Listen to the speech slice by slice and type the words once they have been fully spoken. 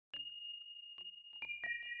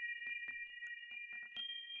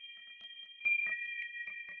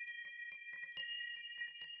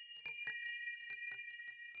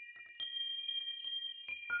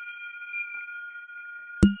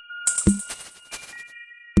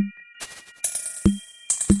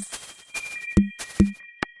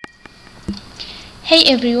Hey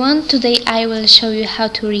everyone, today I will show you how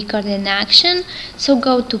to record an action. So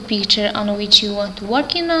go to picture on which you want to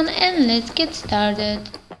work on and let's get started.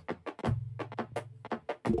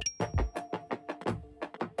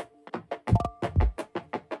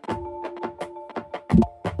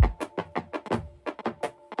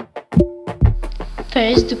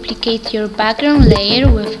 First, duplicate your background layer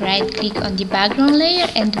with right click on the background layer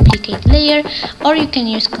and duplicate layer, or you can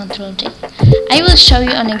use Ctrl J. I will show you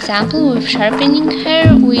an example with sharpening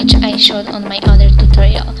hair which I showed on my other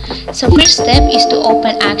tutorial. So first step is to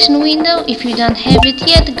open action window. If you don't have it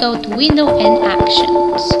yet, go to window and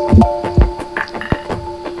actions.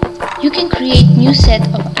 You can create new set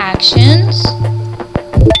of actions.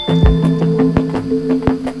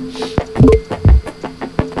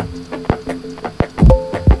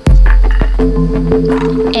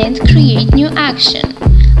 And create new action.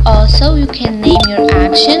 Also, you can name your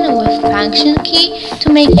action with function key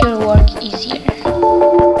to make your work easier.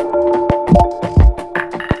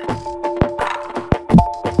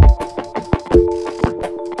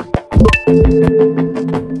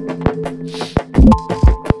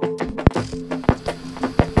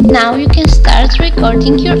 Now you can start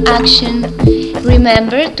recording your action.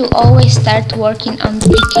 Remember to always start working on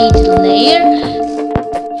duplicated layer.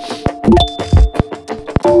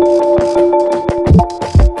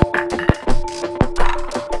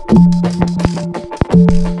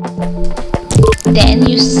 Then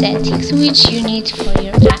use settings which you need for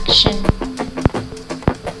your action.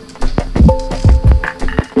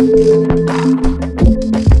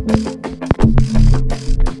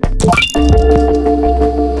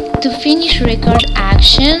 To finish record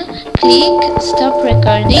action, click stop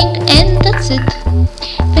recording and that's it.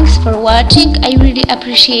 Thanks for watching. I really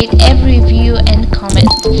appreciate every view and comment.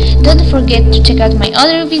 Don't forget to check out my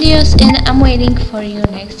other videos and I'm waiting for you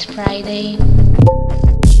next Friday.